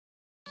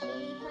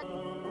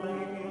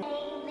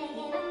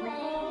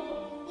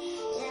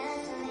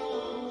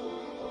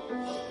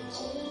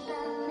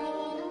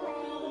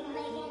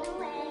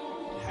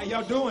How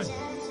y'all doing?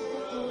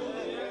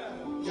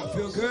 Y'all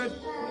feel good?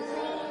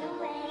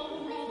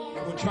 You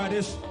gonna try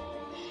this?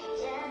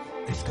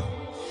 Let's go.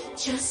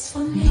 Just for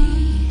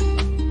me.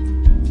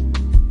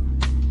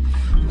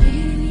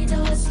 Many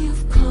doors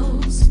you've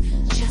closed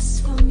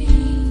just for me.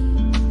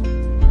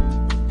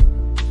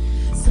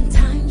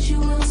 Sometimes you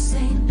will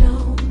say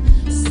no,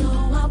 so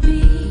I'll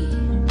be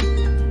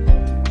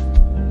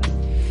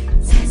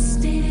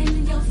tested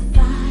in your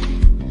fire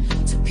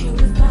to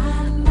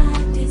purify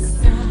my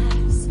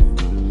desires.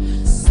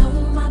 So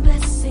my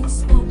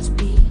blessings won't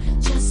be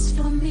just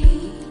for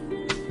me.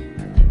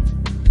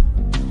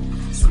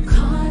 So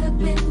caught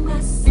up in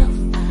myself,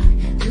 I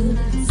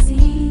couldn't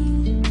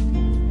see.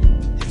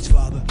 Yes,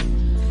 Father.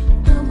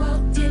 The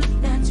world did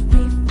not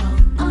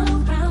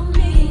revolve around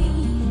me.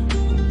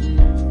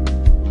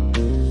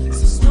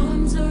 So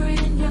storms are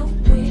in your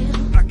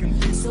will, I can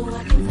feel. so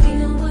I can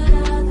feel what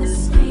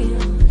others feel.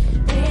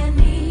 Their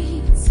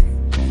needs.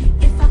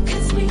 If I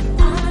could speak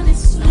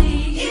honestly,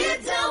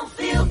 it don't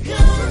feel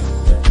good.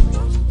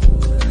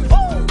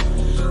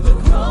 But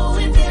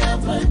growing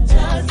never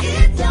does.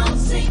 It don't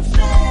seem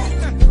fair.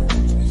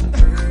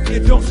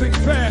 It don't seem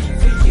fair.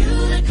 For you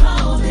to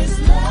call this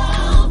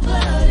love,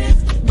 but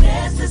it's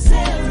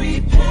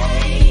necessary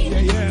pain. Yeah,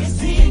 yeah. It's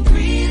the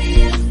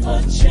ingredient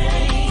for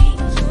change.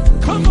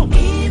 Come on.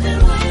 Even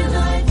when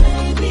life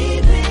may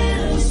be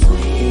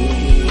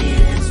bittersweet,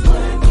 it's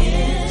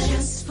working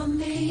just for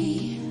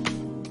me.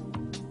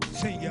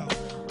 Sing, y'all.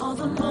 All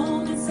the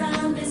moments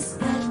I miss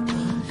that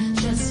were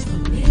just for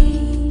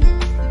me.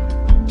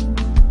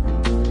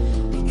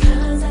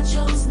 Because I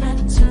chose not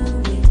to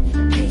wait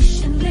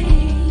patiently.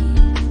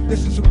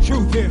 This is some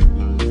truth here.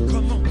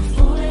 Come on.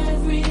 For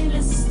every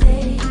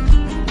mistake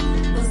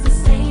was the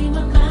same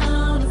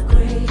amount of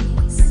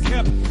grace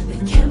Kept.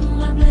 that kept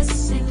my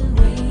blessing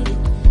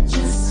waiting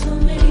just for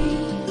me.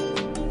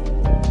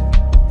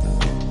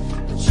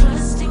 But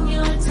trusting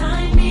your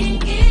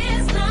timing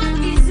is not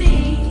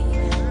easy,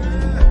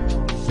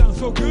 Sounds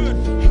so good.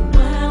 and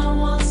what I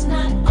want's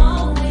not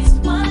always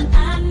what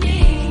I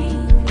need.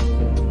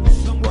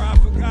 Somewhere I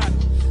forgot.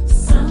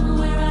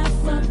 Somewhere I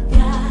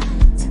forgot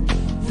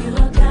you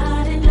are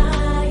God and I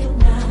am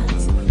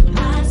not.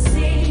 I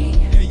see.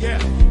 Yeah,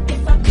 yeah.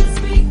 If I could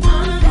speak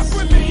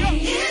honestly,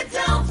 it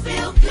don't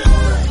feel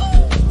good.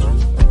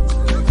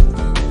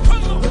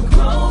 But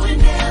growing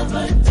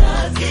never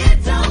does.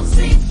 It don't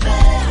seem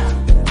fair.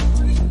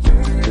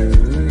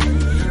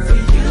 For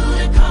you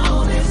to call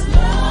this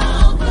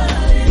love,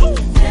 but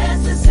it's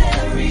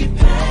necessary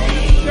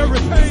pain. There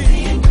is It's pain.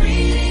 the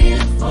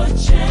ingredient for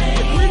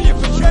change. Ingredient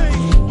for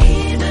change.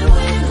 Even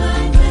when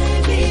life may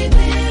be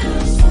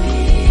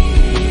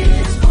bittersweet,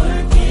 it's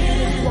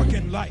working.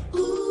 Working light. Ooh,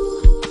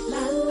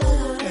 la la.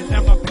 And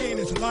now my pain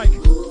is like.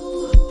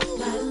 Ooh,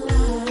 la la.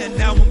 And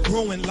now I'm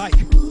growing like.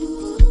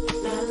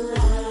 La la.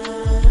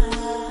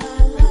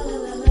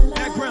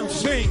 Background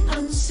sing.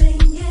 I'm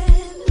singing.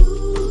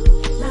 Ooh,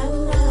 la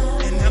la.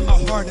 And now my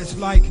heart is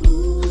like. La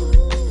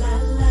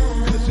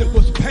la. Cause it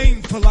was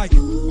painful like. La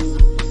la.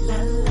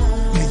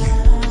 Yeah,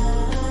 yeah.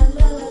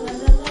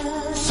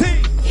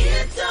 Sing.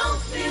 It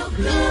don't feel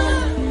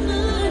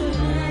good.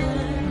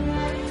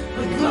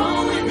 But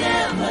growing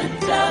never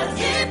does.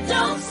 It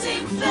don't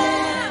seem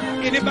fair.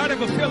 Anybody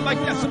ever feel like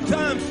that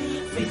sometimes?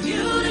 For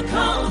you to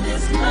call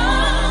this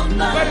love,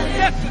 But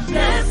it's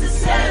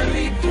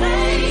necessary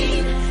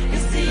pain.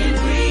 It's the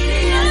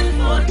ingredient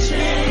for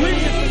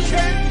ingredient for change.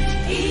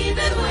 change.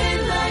 Even when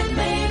life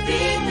may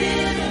be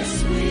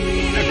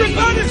bittersweet,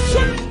 Everybody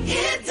sing.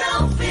 it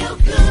don't feel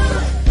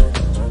good.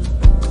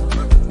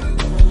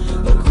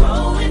 But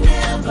growing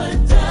never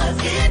does.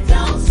 It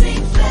don't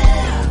seem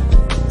fair.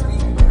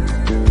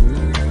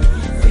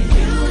 For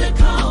you to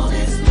call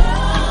this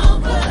love,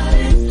 but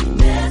it's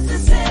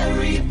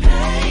necessary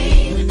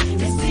pain.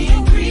 It's the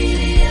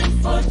ingredient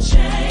for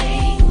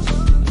change.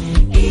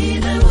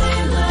 Even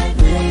when life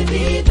may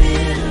be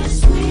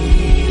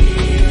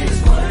bittersweet, it's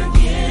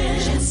working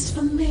just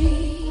for me.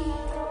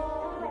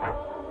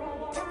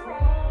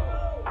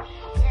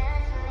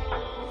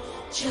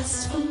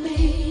 Just for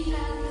me.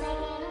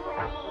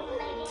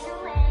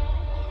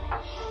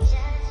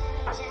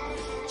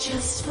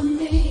 Just for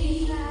me.